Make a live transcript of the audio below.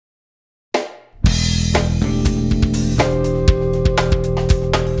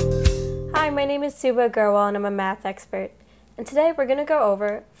name is Subhah Agarwal and I'm a math expert. And today we're going to go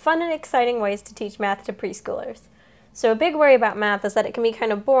over fun and exciting ways to teach math to preschoolers. So a big worry about math is that it can be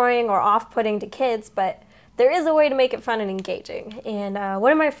kind of boring or off-putting to kids, but there is a way to make it fun and engaging. And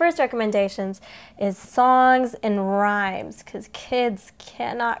one of my first recommendations is songs and rhymes, because kids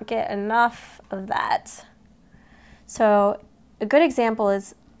cannot get enough of that. So a good example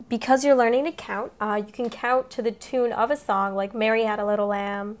is, because you're learning to count, you can count to the tune of a song like Mary Had a Little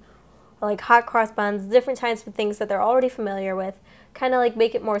Lamb, or like Hot Cross Buns, different types of things that they're already familiar with, kind of like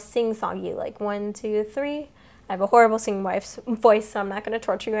make it more sing-songy, like 1, 2, 3. I have a horrible singing voice, so I'm not going to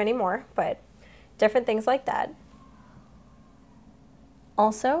torture you anymore, but different things like that.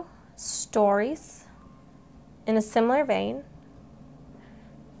 Also, stories in a similar vein.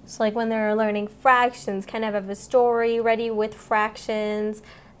 So like when they're learning fractions, kind of have a story ready with fractions,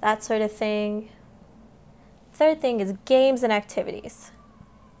 that sort of thing. Third thing is games and activities.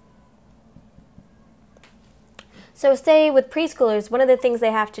 So say with preschoolers, one of the things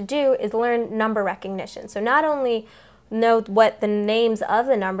they have to do is learn number recognition. So not only know what the names of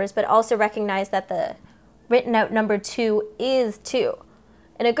the numbers, but also recognize that the written out number 2 is 2.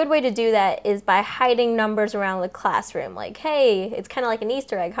 And a good way to do that is by hiding numbers around the classroom. Like, hey, it's kind of like an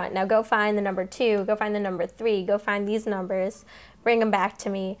Easter egg hunt. Now go find the number 2, go find the number 3, go find these numbers, bring them back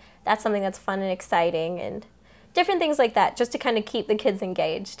to me. That's something that's fun and exciting, and different things like that, just to kind of keep the kids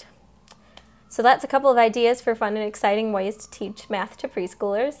engaged. So that's a couple of ideas for fun and exciting ways to teach math to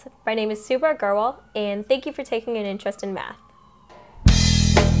preschoolers. My name is Subhah Agarwal, and thank you for taking an interest in math.